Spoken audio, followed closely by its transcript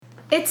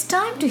It's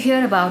time to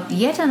hear about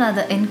yet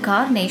another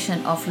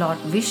incarnation of Lord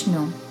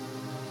Vishnu.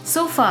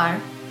 So far,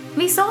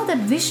 we saw that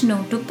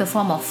Vishnu took the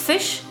form of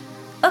fish,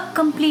 a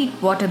complete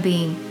water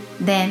being.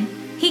 Then,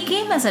 he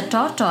came as a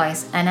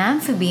tortoise, an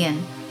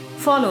amphibian,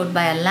 followed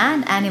by a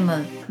land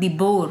animal, the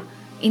boar,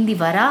 in the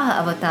Varaha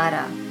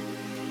Avatara.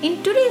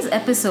 In today's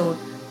episode,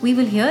 we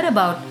will hear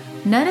about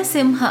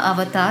Narasimha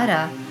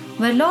Avatara,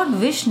 where Lord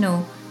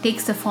Vishnu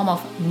takes the form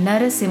of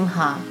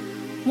Narasimha.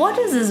 What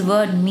does this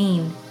word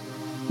mean?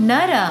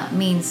 Nara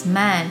means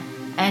man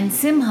and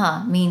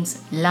Simha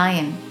means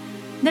lion.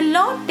 The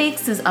Lord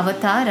takes this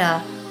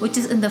avatara, which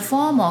is in the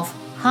form of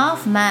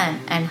half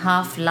man and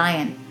half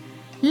lion.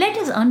 Let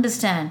us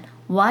understand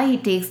why he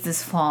takes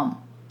this form.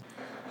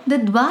 The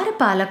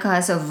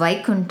Dwarapalakas of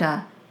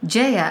Vaikunta,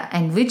 Jaya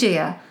and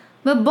Vijaya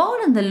were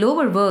born in the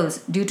lower worlds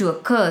due to a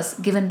curse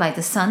given by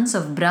the sons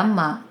of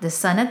Brahma, the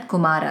Sanat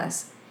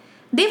Kumaras.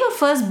 They were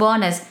first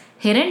born as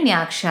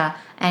Hiranyaksha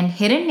and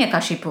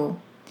Hiranyakashipu.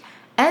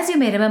 As you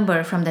may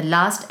remember from the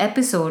last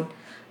episode,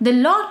 the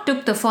Lord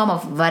took the form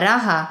of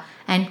Varaha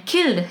and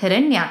killed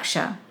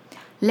Hiranyaksha.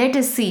 Let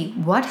us see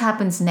what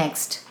happens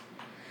next.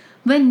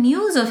 When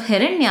news of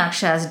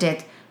Hiranyaksha's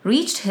death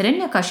reached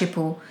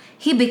Hiranyakashipu,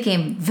 he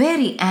became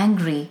very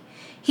angry.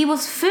 He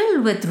was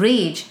filled with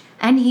rage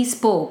and he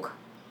spoke.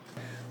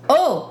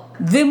 Oh,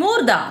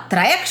 Vimurda,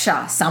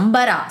 Trayaksha,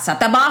 Sambara,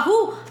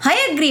 Satabahu,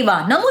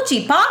 Hayagriva,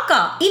 Namuchi,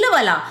 Paka,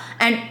 Ilavala,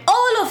 and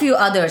all of you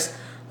others,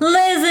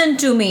 listen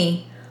to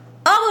me.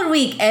 Our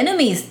weak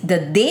enemies, the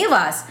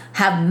Devas,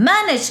 have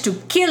managed to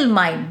kill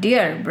my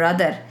dear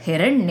brother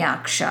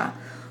Hiranyaksha.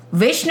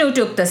 Vishnu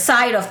took the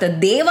side of the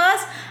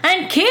Devas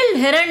and killed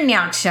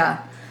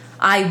Hiranyaksha.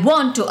 I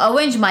want to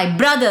avenge my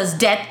brother's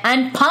death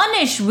and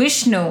punish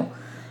Vishnu.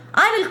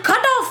 I will cut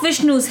off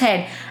Vishnu's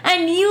head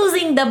and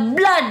using the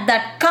blood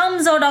that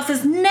comes out of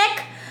his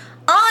neck,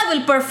 I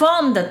will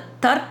perform the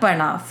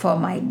Tarpana for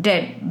my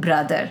dead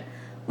brother.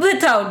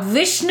 Without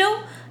Vishnu,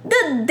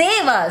 the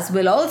Devas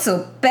will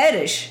also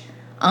perish.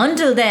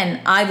 Until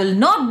then, I will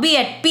not be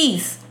at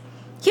peace.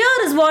 Here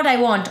is what I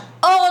want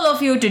all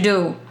of you to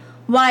do.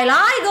 While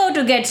I go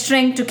to get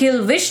strength to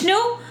kill Vishnu,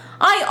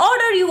 I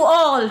order you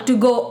all to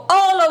go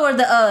all over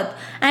the earth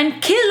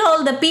and kill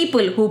all the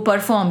people who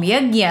perform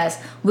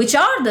yajnas, which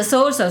are the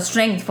source of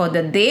strength for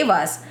the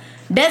Devas.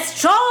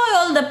 Destroy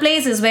all the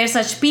places where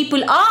such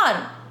people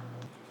are.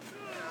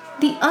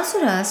 The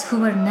Asuras, who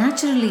were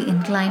naturally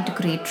inclined to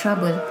create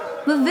trouble,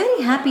 were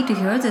very happy to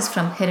hear this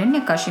from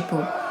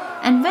Hiranyakashipu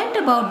and went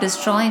about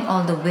destroying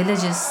all the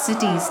villages,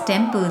 cities,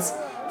 temples,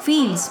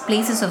 fields,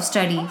 places of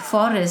study,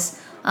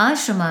 forests,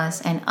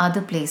 ashramas, and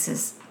other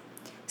places.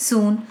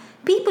 Soon,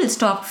 people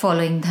stopped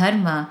following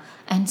dharma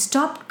and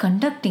stopped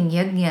conducting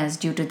yajnas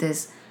due to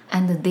this,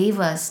 and the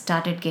devas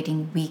started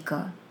getting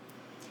weaker.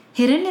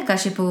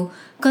 Hiranyakashipu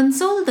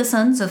consoled the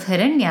sons of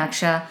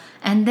Hiranyaksha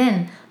and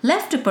then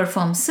left to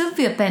perform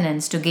severe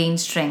penance to gain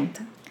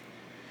strength.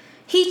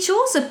 He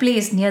chose a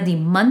place near the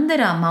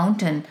Mandara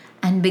mountain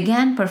and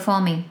began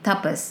performing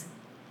tapas.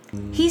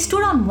 He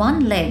stood on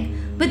one leg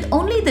with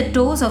only the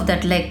toes of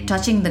that leg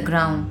touching the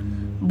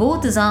ground,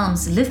 both his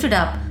arms lifted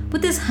up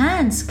with his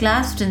hands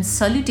clasped in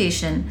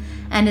salutation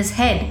and his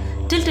head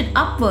tilted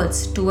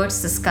upwards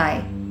towards the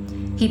sky.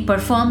 He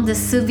performed this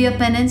severe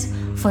penance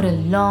for a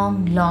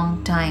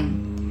long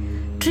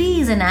time.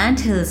 Trees and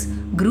anthills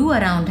grew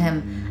around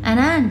him and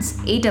ants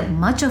ate up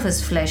much of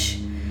his flesh.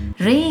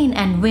 Rain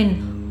and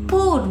wind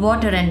poured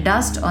water and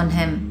dust on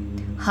him.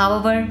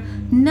 However,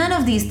 none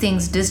of these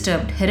things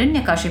disturbed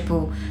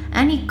Hiranyakashipu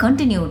and he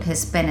continued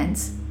his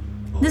penance.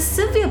 This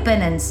severe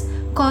penance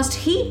caused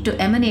heat to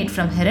emanate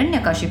from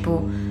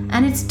Hiranyakashipu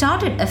and it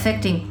started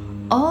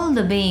affecting all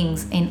the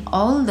beings in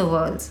all the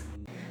worlds.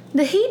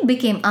 The heat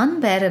became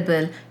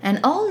unbearable and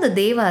all the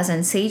devas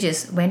and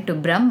sages went to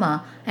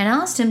Brahma and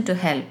asked him to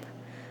help.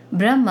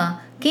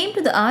 Brahma came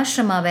to the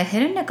ashrama where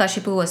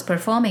Hiranyakashipu was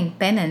performing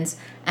penance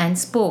and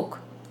spoke.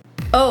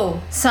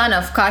 Oh, son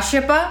of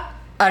Kashyapa,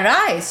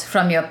 arise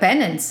from your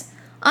penance.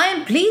 I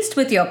am pleased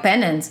with your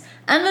penance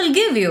and will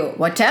give you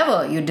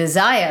whatever you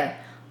desire.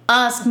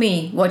 Ask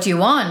me what you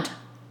want.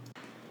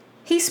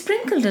 He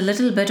sprinkled a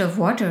little bit of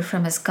water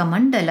from his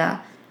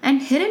Kamandala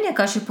and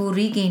Hiranyakashipu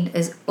regained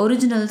his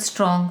original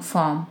strong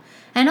form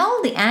and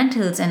all the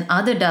anthills and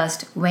other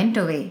dust went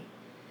away.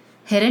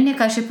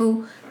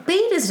 Hiranyakashipu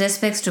paid his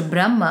respects to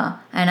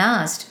Brahma and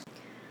asked,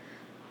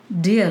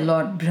 Dear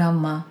Lord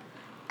Brahma,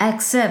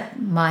 accept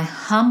my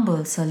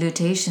humble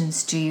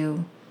salutations to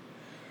you.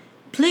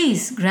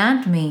 Please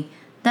grant me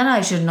that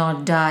I should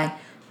not die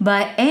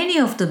by any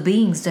of the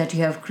beings that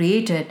you have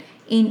created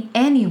in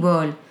any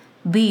world,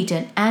 be it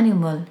an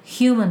animal,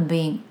 human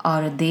being,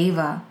 or a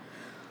deva.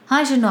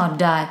 I should not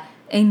die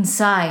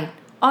inside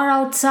or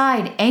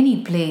outside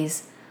any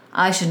place.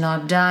 I should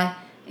not die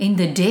in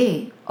the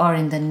day or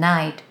in the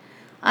night.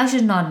 I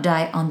should not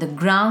die on the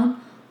ground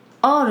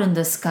or in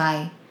the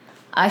sky.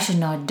 I should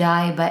not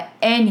die by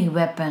any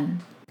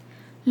weapon.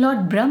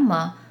 Lord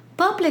Brahma,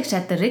 perplexed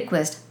at the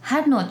request,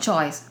 had no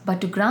choice but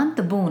to grant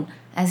the boon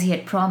as he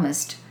had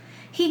promised.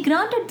 He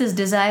granted this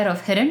desire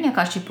of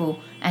Hiranyakashipu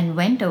and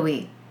went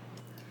away.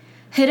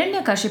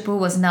 Hiranyakashipu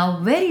was now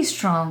very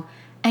strong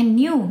and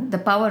knew the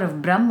power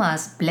of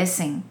Brahma's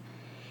blessing.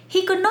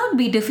 He could not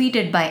be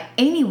defeated by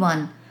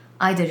anyone,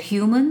 either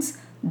humans,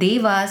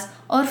 devas,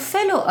 or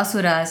fellow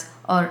asuras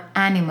or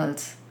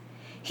animals.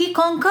 He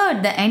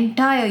conquered the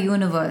entire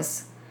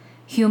universe.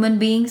 Human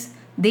beings,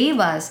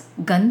 devas,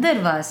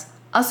 gandharvas,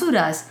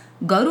 asuras,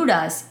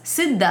 garudas,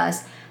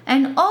 siddhas,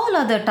 and all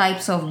other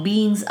types of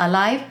beings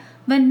alive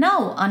were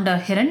now under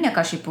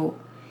Hiranyakashipu.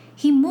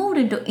 He moved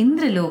into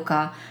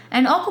Indraloka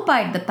and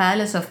occupied the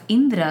palace of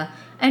Indra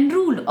and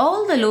ruled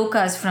all the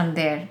lokas from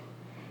there.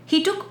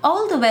 He took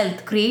all the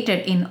wealth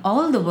created in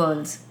all the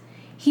worlds.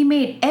 He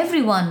made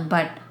everyone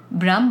but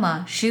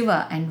Brahma,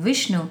 Shiva, and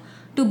Vishnu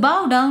to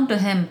bow down to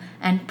him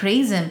and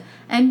praise him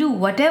and do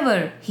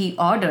whatever he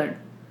ordered.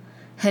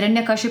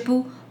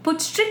 Hiranyakashipu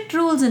put strict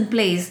rules in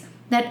place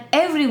that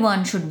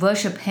everyone should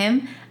worship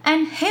him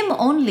and him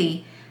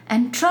only,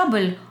 and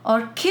troubled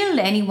or killed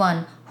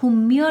anyone who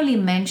merely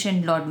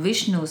mentioned Lord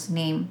Vishnu's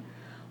name.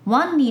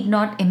 One need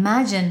not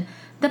imagine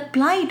the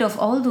plight of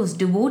all those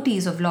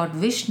devotees of Lord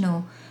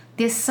Vishnu,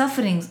 their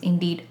sufferings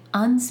indeed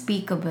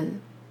unspeakable.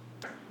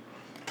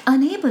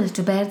 Unable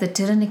to bear the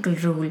tyrannical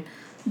rule,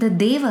 the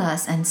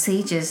Devas and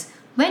sages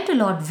went to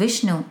Lord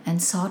Vishnu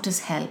and sought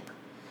his help.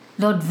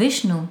 Lord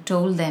Vishnu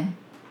told them,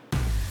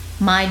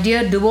 "My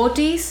dear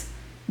devotees,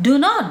 do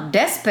not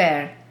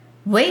despair.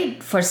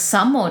 Wait for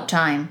some more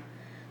time.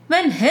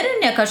 When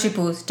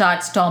Hiranyakashipu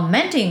starts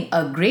tormenting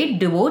a great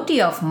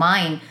devotee of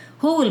mine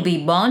who will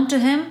be born to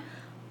him,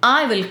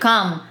 I will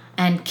come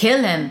and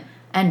kill him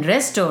and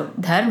restore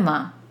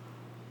Dharma."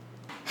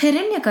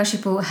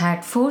 Hiranyakashipu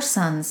had 4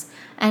 sons,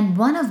 and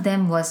one of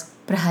them was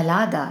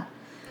Prahalada.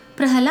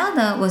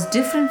 Prahalada was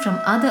different from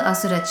other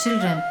Asura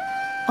children,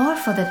 or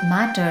for that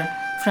matter,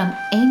 from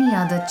any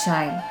other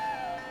child.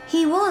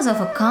 He was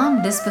of a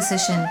calm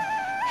disposition,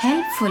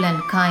 helpful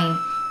and kind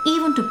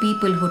even to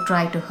people who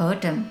tried to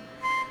hurt him.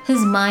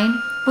 His mind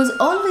was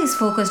always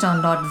focused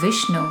on Lord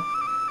Vishnu.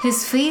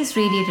 His face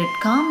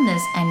radiated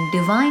calmness and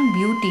divine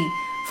beauty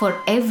for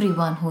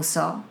everyone who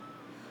saw.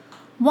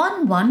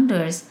 One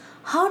wonders,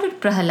 how did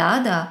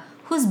Prahalada,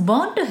 who was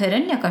born to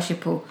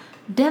Hiranyakashipu,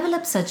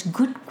 develop such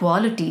good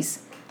qualities?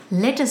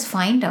 Let us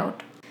find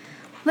out.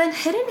 When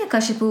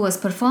Hiranyakashipu was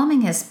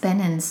performing his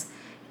penance,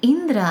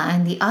 Indra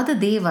and the other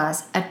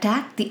devas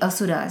attacked the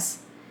asuras.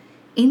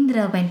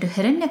 Indra went to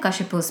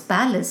Hiranyakashipu's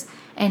palace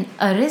and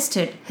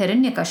arrested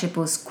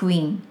Hiranyakashipu's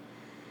queen.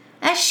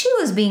 As she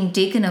was being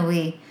taken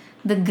away,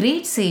 the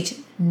great sage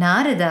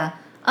Narada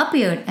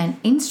appeared and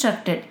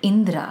instructed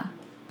Indra.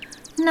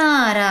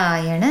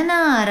 "Narayana,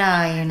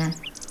 Narayana.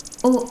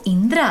 O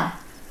Indra,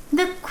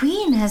 the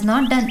queen has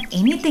not done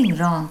anything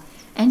wrong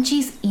and she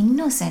is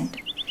innocent.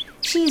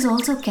 She is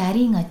also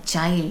carrying a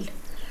child.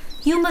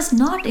 You must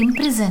not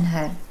imprison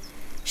her.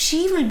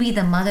 She will be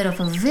the mother of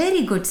a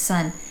very good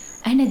son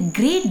and a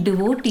great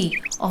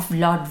devotee of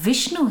Lord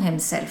Vishnu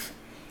himself.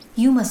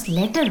 You must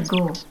let her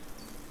go."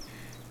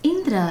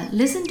 Indra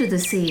listened to the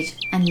sage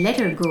and let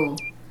her go.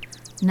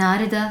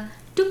 Narada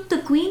took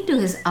the queen to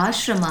his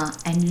ashrama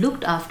and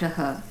looked after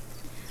her.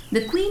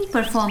 The queen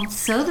performed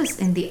service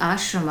in the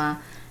ashrama,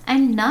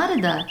 and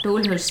Narada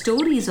told her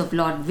stories of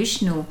Lord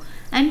Vishnu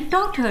and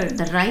taught her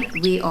the right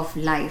way of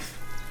life.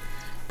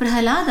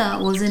 Prahalada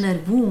was in her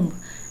womb,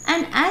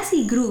 and as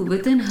he grew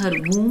within her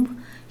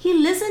womb, he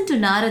listened to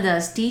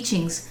Narada's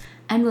teachings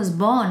and was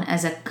born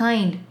as a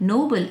kind,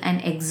 noble,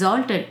 and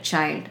exalted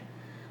child.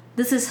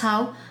 This is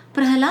how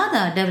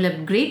Prahalada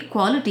developed great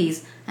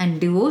qualities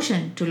and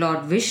devotion to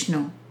Lord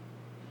Vishnu.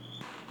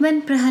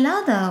 When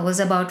Prahalada was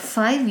about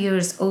 5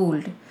 years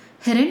old,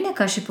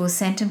 Hiranyakashipu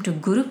sent him to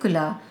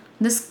Gurukula,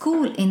 the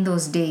school in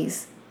those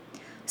days.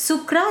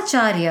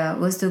 Sukracharya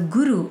was the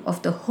guru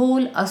of the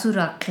whole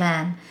Asura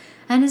clan,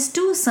 and his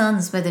 2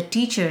 sons were the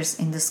teachers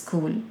in the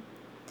school.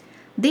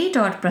 They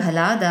taught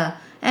Prahalada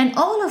and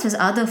all of his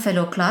other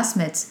fellow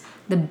classmates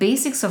the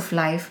basics of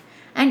life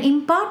and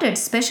imparted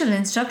special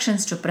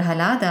instructions to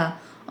Prahalada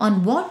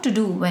on what to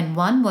do when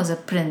one was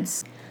a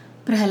prince.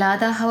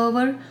 Prahalada,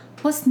 however,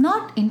 was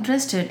not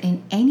interested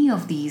in any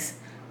of these,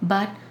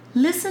 but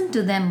listened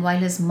to them while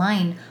his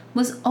mind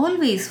was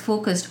always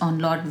focused on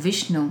Lord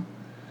Vishnu.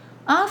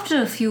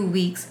 After a few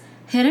weeks,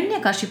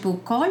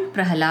 Hiranyakashipu called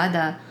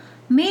Prahalada,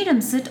 made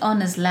him sit on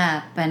his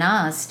lap, and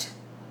asked,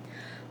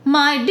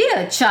 "My dear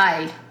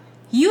child,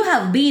 you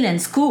have been in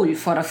school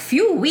for a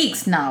few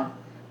weeks now.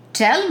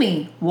 Tell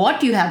me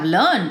what you have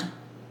learned."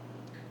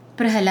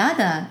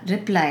 Prahalada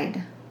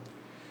replied,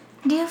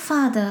 "Dear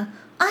father,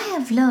 I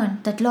have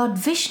learned that Lord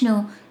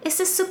Vishnu is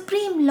the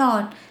Supreme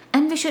Lord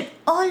and we should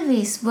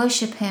always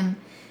worship him.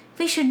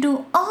 We should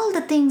do all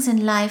the things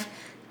in life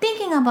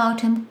thinking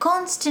about him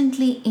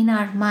constantly in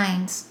our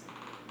minds."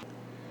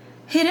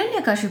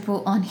 Hiranyakashipu,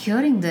 on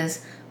hearing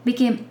this,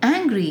 became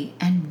angry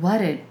and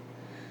worried.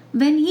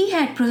 When he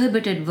had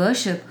prohibited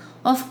worship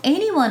of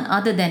anyone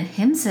other than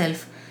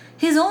himself,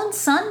 his own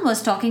son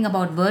was talking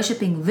about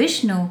worshipping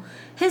Vishnu,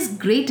 his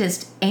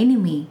greatest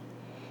enemy.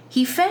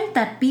 He felt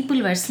that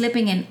people were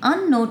slipping in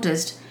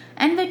unnoticed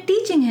and were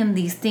teaching him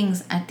these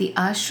things at the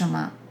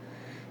ashrama.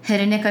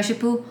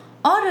 Hiranyakashipu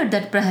ordered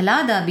that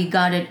Prahalada be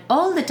guarded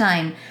all the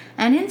time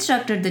and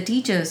instructed the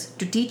teachers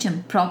to teach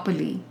him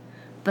properly.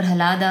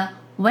 Prahalada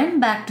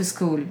went back to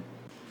school.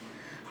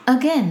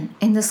 Again,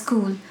 in the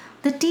school,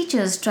 the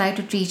teachers tried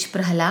to teach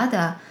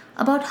Prahalada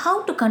about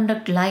how to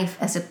conduct life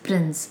as a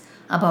prince,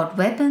 about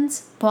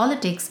weapons,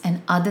 politics,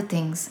 and other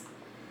things.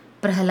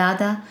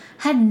 Prahalada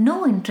had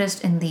no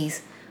interest in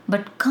these,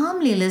 but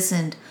calmly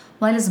listened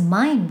while his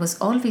mind was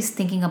always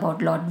thinking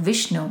about Lord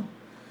Vishnu.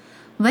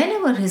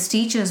 Whenever his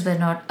teachers were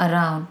not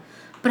around,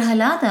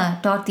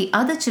 Prahalada taught the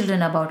other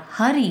children about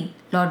Hari,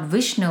 Lord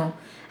Vishnu,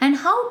 and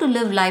how to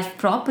live life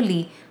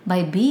properly by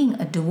being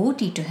a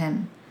devotee to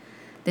him.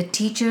 The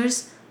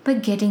teachers were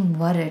getting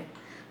worried.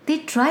 They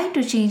tried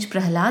to change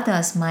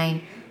Prahalada's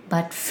mind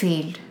but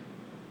failed.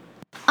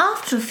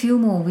 After a few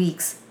more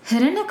weeks,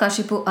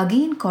 Hiranyakashipu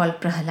again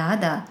called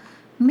Prahalada,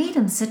 made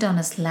him sit on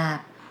his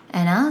lap,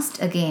 and asked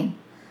again,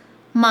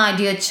 "My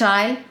dear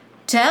child,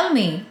 tell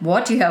me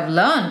what you have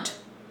learnt."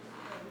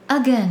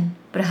 Again,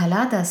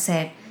 Prahalada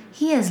said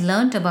he has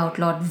learnt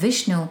about Lord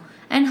Vishnu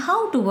and how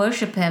to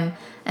worship him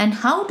and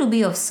how to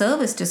be of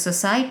service to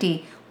society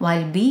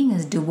while being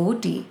his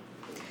devotee.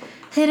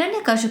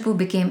 Hiranyakashipu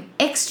became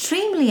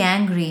extremely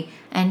angry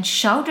and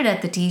shouted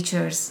at the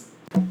teachers,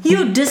 "You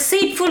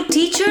deceitful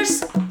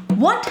teachers!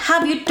 What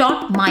have you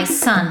taught my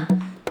son?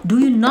 Do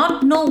you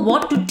not know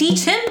what to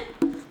teach him?"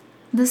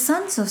 The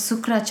sons of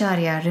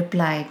Sukracharya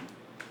replied,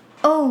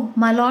 "Oh,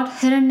 my lord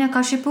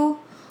Hiranyakashipu,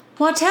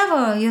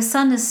 whatever your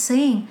son is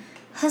saying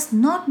has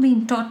not been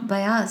taught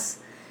by us.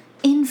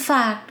 In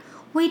fact,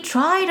 we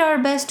tried our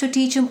best to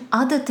teach him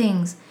other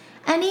things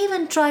and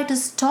even tried to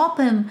stop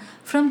him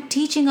from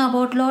teaching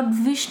about Lord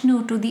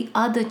Vishnu to the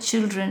other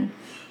children.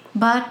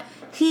 But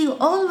he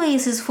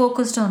always is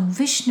focused on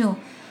Vishnu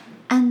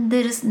and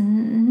there is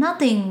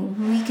nothing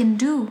we can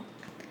do."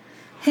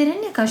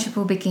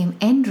 Hiranyakashipu became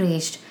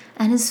enraged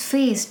and his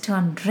face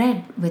turned red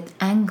with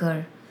anger.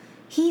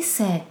 He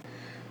said,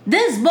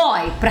 "This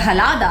boy,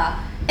 Prahalada,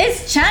 is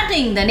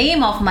chanting the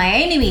name of my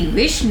enemy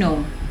Vishnu.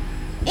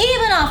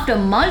 Even after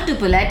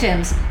multiple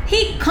attempts,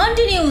 he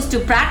continues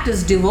to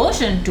practice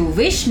devotion to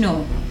Vishnu.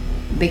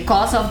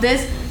 Because of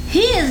this,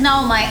 he is now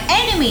my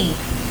enemy.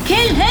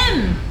 Kill him!"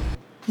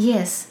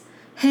 Yes,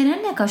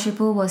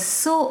 Hiranyakashipu was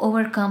so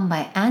overcome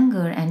by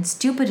anger and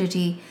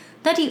stupidity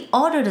that he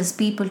ordered his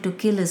people to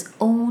kill his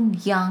own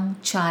young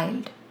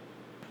child.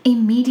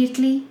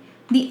 Immediately,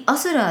 the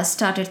Asuras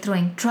started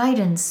throwing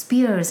tridents,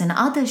 spears, and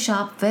other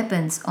sharp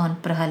weapons on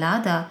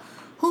Prahalada,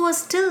 who was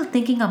still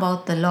thinking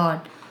about the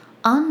Lord,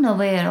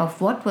 unaware of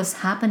what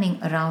was happening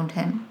around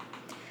him.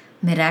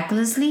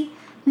 Miraculously,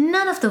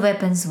 none of the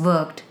weapons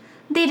worked.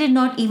 They did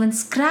not even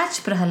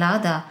scratch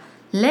Prahalada,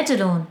 let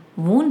alone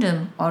wound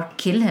him or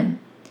kill him.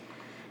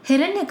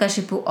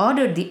 Hiranyakashipu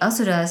ordered the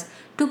Asuras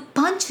to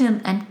punch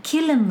him and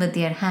kill him with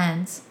their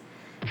hands.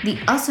 The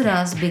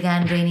Asuras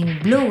began raining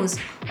blows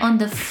on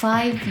the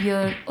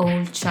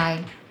 5-year-old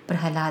child,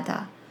 Prahalada.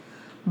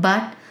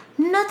 But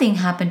nothing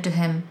happened to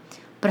him.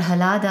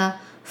 Prahalada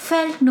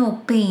felt no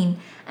pain,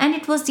 and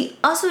it was the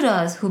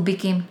Asuras who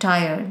became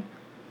tired.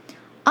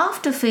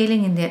 After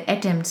failing in their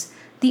attempts,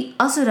 the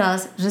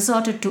Asuras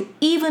resorted to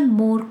even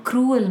more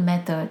cruel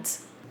methods.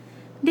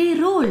 They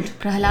rolled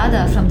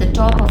Prahalada from the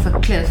top of a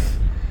cliff.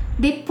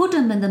 They put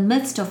him in the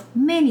midst of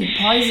many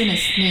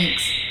poisonous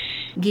snakes,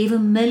 gave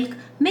him milk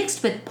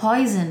mixed with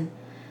poison,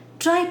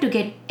 tried to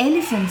get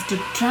elephants to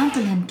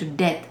trample him to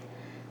death.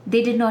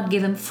 They did not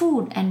give him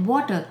food and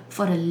water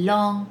for a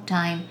long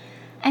time,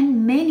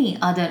 and many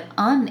other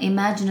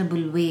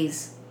unimaginable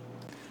ways.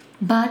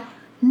 But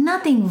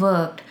nothing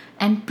worked,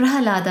 and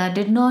Prahalada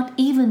did not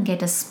even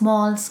get a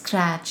small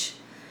scratch.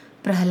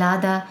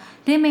 Prahalada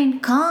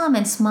remained calm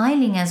and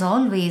smiling as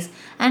always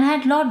and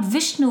had Lord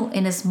Vishnu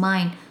in his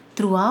mind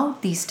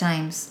throughout these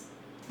times.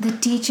 The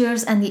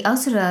teachers and the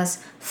Asuras,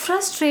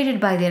 frustrated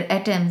by their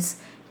attempts,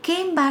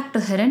 came back to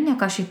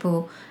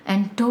Hiranyakashipu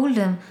and told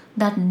him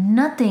that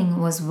nothing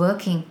was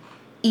working.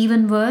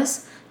 Even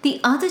worse, the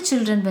other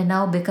children were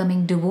now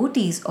becoming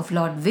devotees of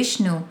Lord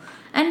Vishnu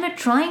and were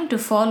trying to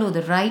follow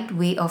the right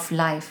way of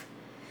life.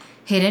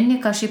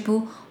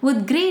 Hiranyakashipu,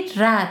 with great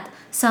wrath,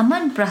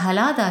 summoned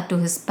Prahalada to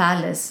his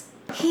palace.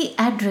 He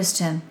addressed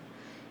him,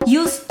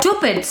 "You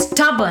stupid,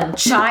 stubborn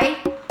child!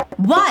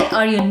 Why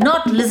are you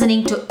not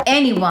listening to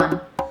anyone?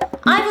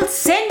 I will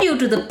send you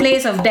to the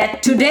place of death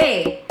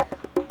today.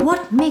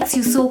 What makes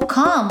you so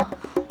calm?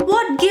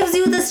 What gives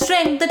you the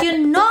strength that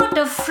you're not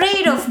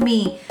afraid of me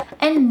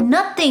and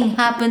nothing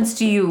happens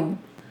to you?"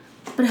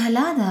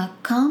 Prahalada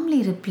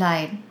calmly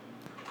replied,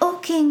 "O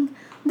king,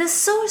 the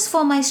source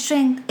for my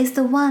strength is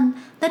the one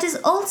that is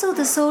also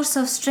the source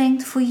of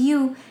strength for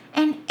you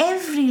and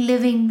every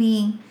living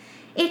being.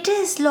 It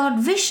is Lord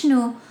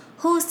Vishnu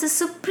who is the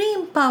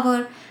supreme power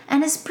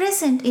and is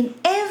present in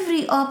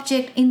every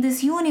object in this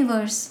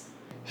universe."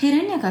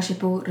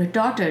 Hiranyakashipu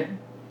retorted,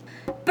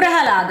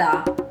 "Prahalada,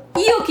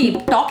 you keep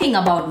talking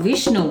about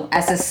Vishnu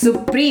as a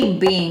supreme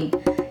being.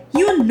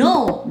 You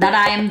know that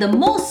I am the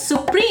most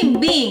supreme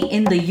being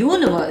in the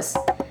universe.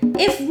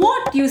 If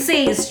what you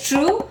say is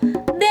true,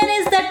 then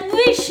is that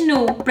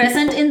Vishnu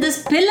present in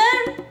this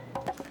pillar?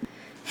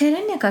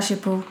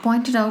 Hiranyakashipu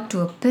pointed out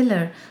to a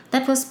pillar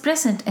that was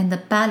present in the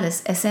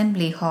palace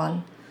assembly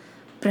hall.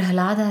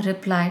 Prahlada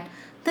replied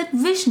that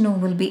Vishnu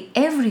will be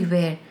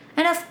everywhere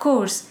and of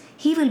course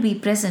he will be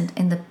present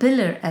in the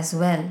pillar as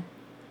well.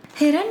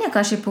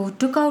 Hiranyakashipu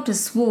took out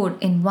his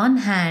sword in one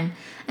hand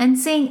and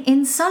saying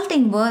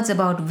insulting words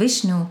about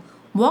Vishnu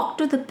walked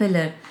to the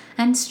pillar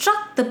and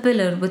struck the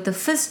pillar with the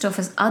fist of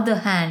his other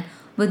hand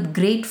with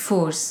great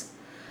force.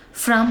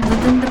 From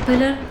within the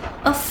pillar,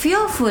 a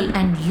fearful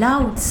and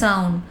loud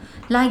sound,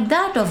 like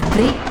that of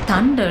great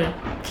thunder,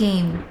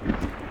 came.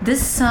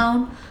 This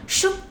sound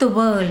shook the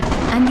world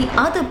and the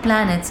other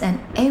planets, and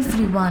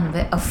everyone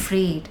were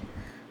afraid.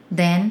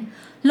 Then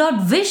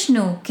Lord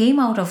Vishnu came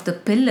out of the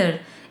pillar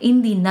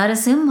in the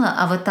Narasimha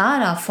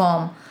Avatara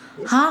form,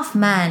 half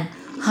man,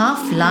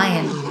 half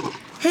lion.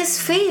 His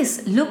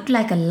face looked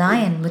like a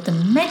lion with a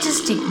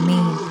majestic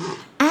mane,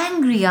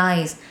 angry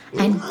eyes,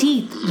 and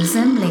teeth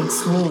resembling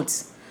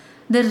swords.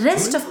 The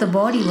rest of the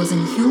body was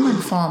in human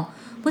form,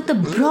 with a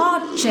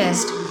broad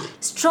chest,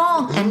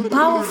 strong and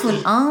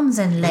powerful arms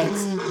and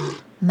legs.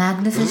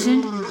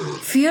 Magnificent,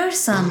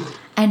 fearsome,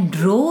 and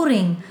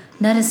roaring,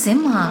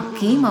 Narasimha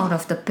came out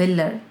of the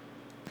pillar.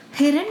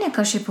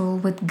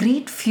 Hiranyakashipu, with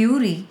great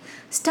fury,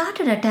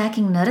 started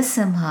attacking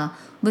Narasimha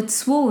with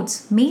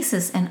swords,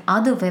 maces, and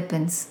other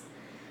weapons.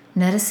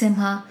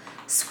 Narasimha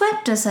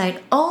swept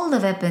aside all the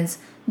weapons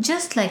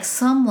just like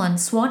someone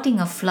swatting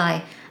a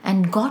fly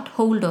and got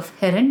hold of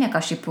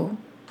Hiranyakashipu.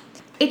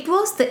 It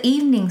was the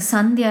evening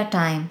Sandhya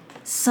time,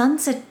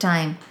 sunset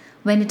time,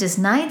 when it is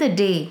neither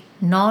day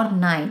nor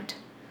night.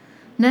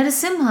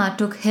 Narasimha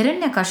took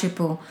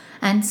Hiranyakashipu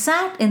and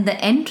sat in the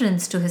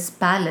entrance to his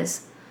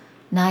palace,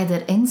 neither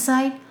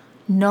inside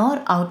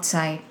nor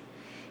outside.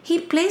 He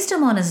placed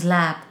him on his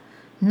lap,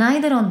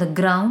 neither on the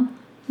ground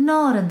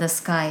nor in the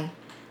sky.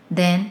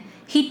 Then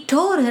he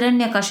tore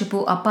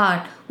Hiranyakashipu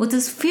apart with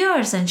his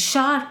fierce and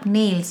sharp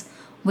nails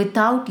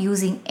without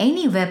using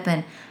any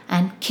weapon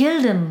and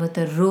killed him with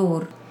a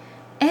roar.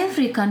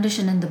 Every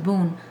condition in the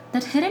boon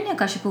that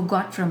Hiranyakashipu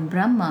got from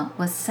Brahma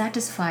was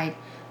satisfied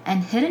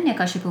and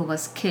Hiranyakashipu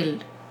was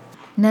killed.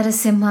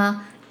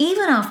 Narasimha,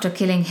 even after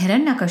killing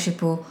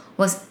Hiranyakashipu,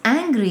 was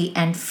angry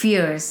and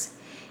fierce.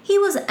 He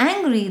was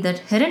angry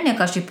that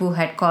Hiranyakashipu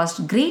had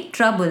caused great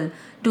trouble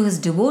to his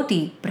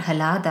devotee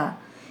Prahlada.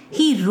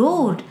 He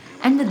roared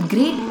and with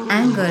great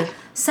anger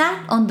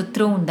sat on the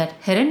throne that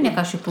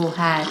Hiranyakashipu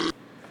had.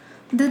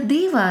 The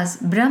Devas,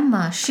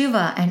 Brahma,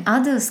 Shiva, and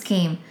others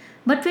came,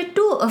 but were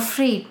too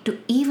afraid to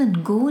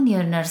even go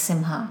near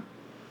Narasimha.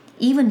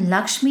 Even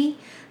Lakshmi,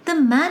 the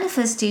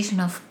manifestation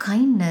of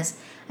kindness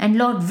and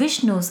Lord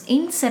Vishnu's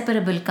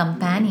inseparable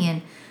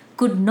companion,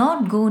 could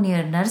not go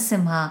near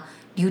Narasimha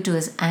due to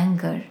his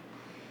anger.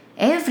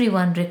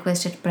 Everyone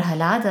requested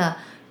Prahlada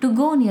to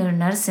go near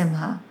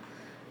Narasimha.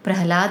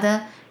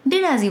 Prahlada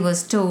did as he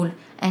was told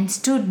and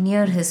stood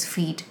near his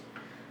feet.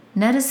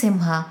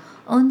 Narasimha,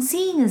 on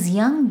seeing his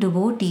young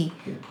devotee,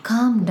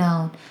 calmed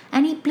down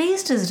and he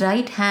placed his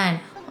right hand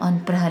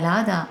on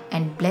Prahlada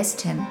and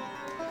blessed him.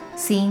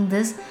 Seeing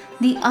this,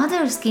 the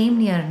others came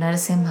near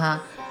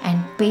Narasimha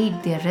and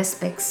paid their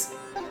respects.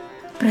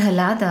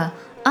 Prahlada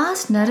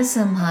asked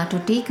Narasimha to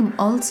take him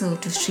also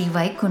to Sri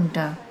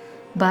Vaikunta,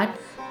 but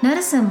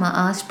Narasimha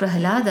asked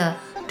Prahlada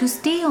to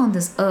stay on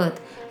this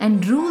earth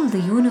and rule the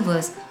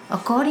universe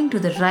according to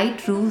the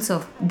right rules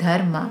of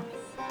Dharma.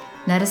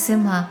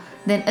 Narasimha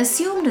then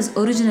assumed his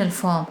original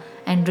form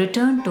and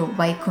returned to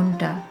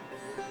Vaikunta.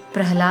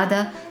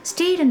 Prahlada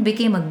stayed and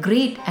became a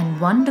great and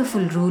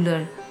wonderful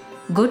ruler.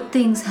 Good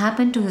things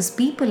happened to his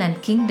people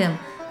and kingdom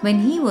when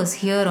he was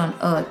here on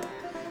earth.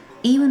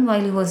 Even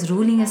while he was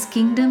ruling his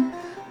kingdom,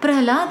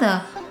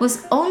 Prahlada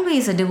was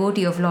always a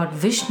devotee of Lord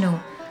Vishnu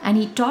and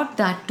he taught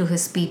that to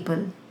his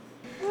people.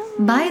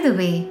 By the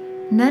way,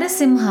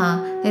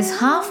 Narasimha is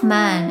half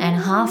man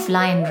and half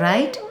lion,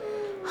 right?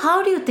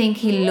 How do you think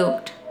he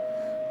looked?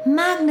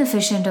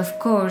 Magnificent, of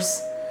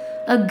course.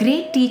 A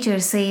great teacher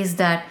says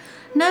that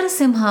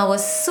Narasimha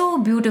was so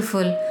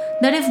beautiful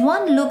that if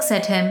one looks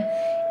at him,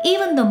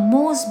 even the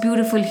most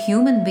beautiful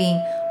human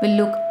being will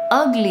look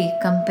ugly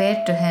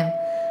compared to him.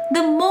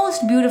 The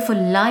most beautiful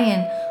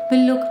lion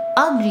will look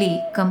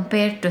ugly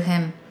compared to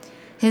him.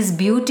 His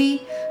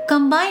beauty,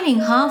 combining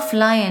half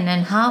lion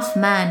and half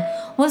man,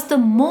 was the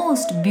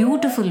most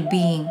beautiful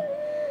being.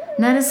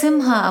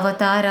 Narasimha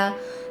Avatara,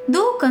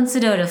 though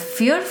considered a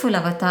fearful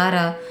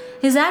Avatara,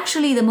 is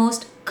actually the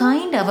most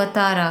kind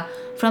Avatara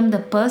from the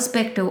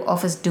perspective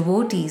of his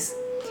devotees.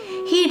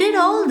 He did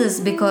all this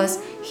because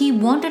he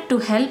wanted to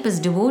help his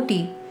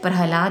devotee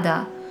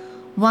Prahlada.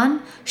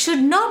 One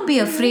should not be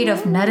afraid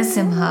of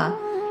Narasimha.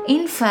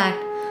 In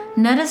fact,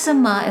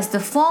 Narasimha is the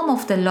form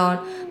of the Lord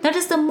that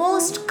is the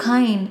most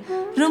kind,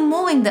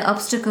 removing the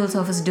obstacles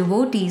of his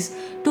devotees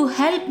to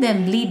help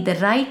them lead the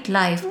right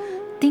life,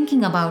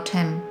 thinking about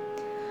him.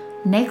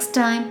 Next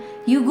time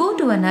you go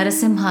to a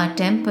Narasimha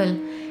temple,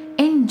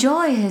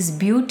 enjoy his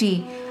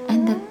beauty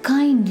and the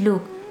kind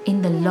look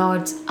in the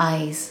Lord's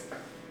eyes.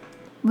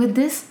 With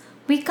this,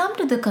 we come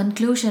to the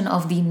conclusion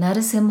of the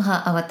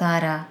Narasimha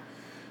Avatara.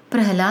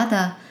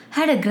 Prahalada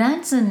had a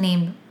grandson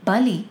named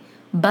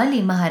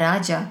Bali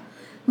Maharaja.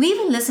 We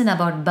will listen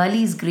about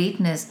Bali's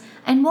greatness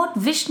and what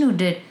Vishnu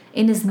did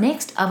in his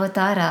next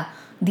avatara,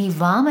 the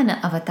Vamana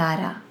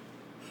Avatara.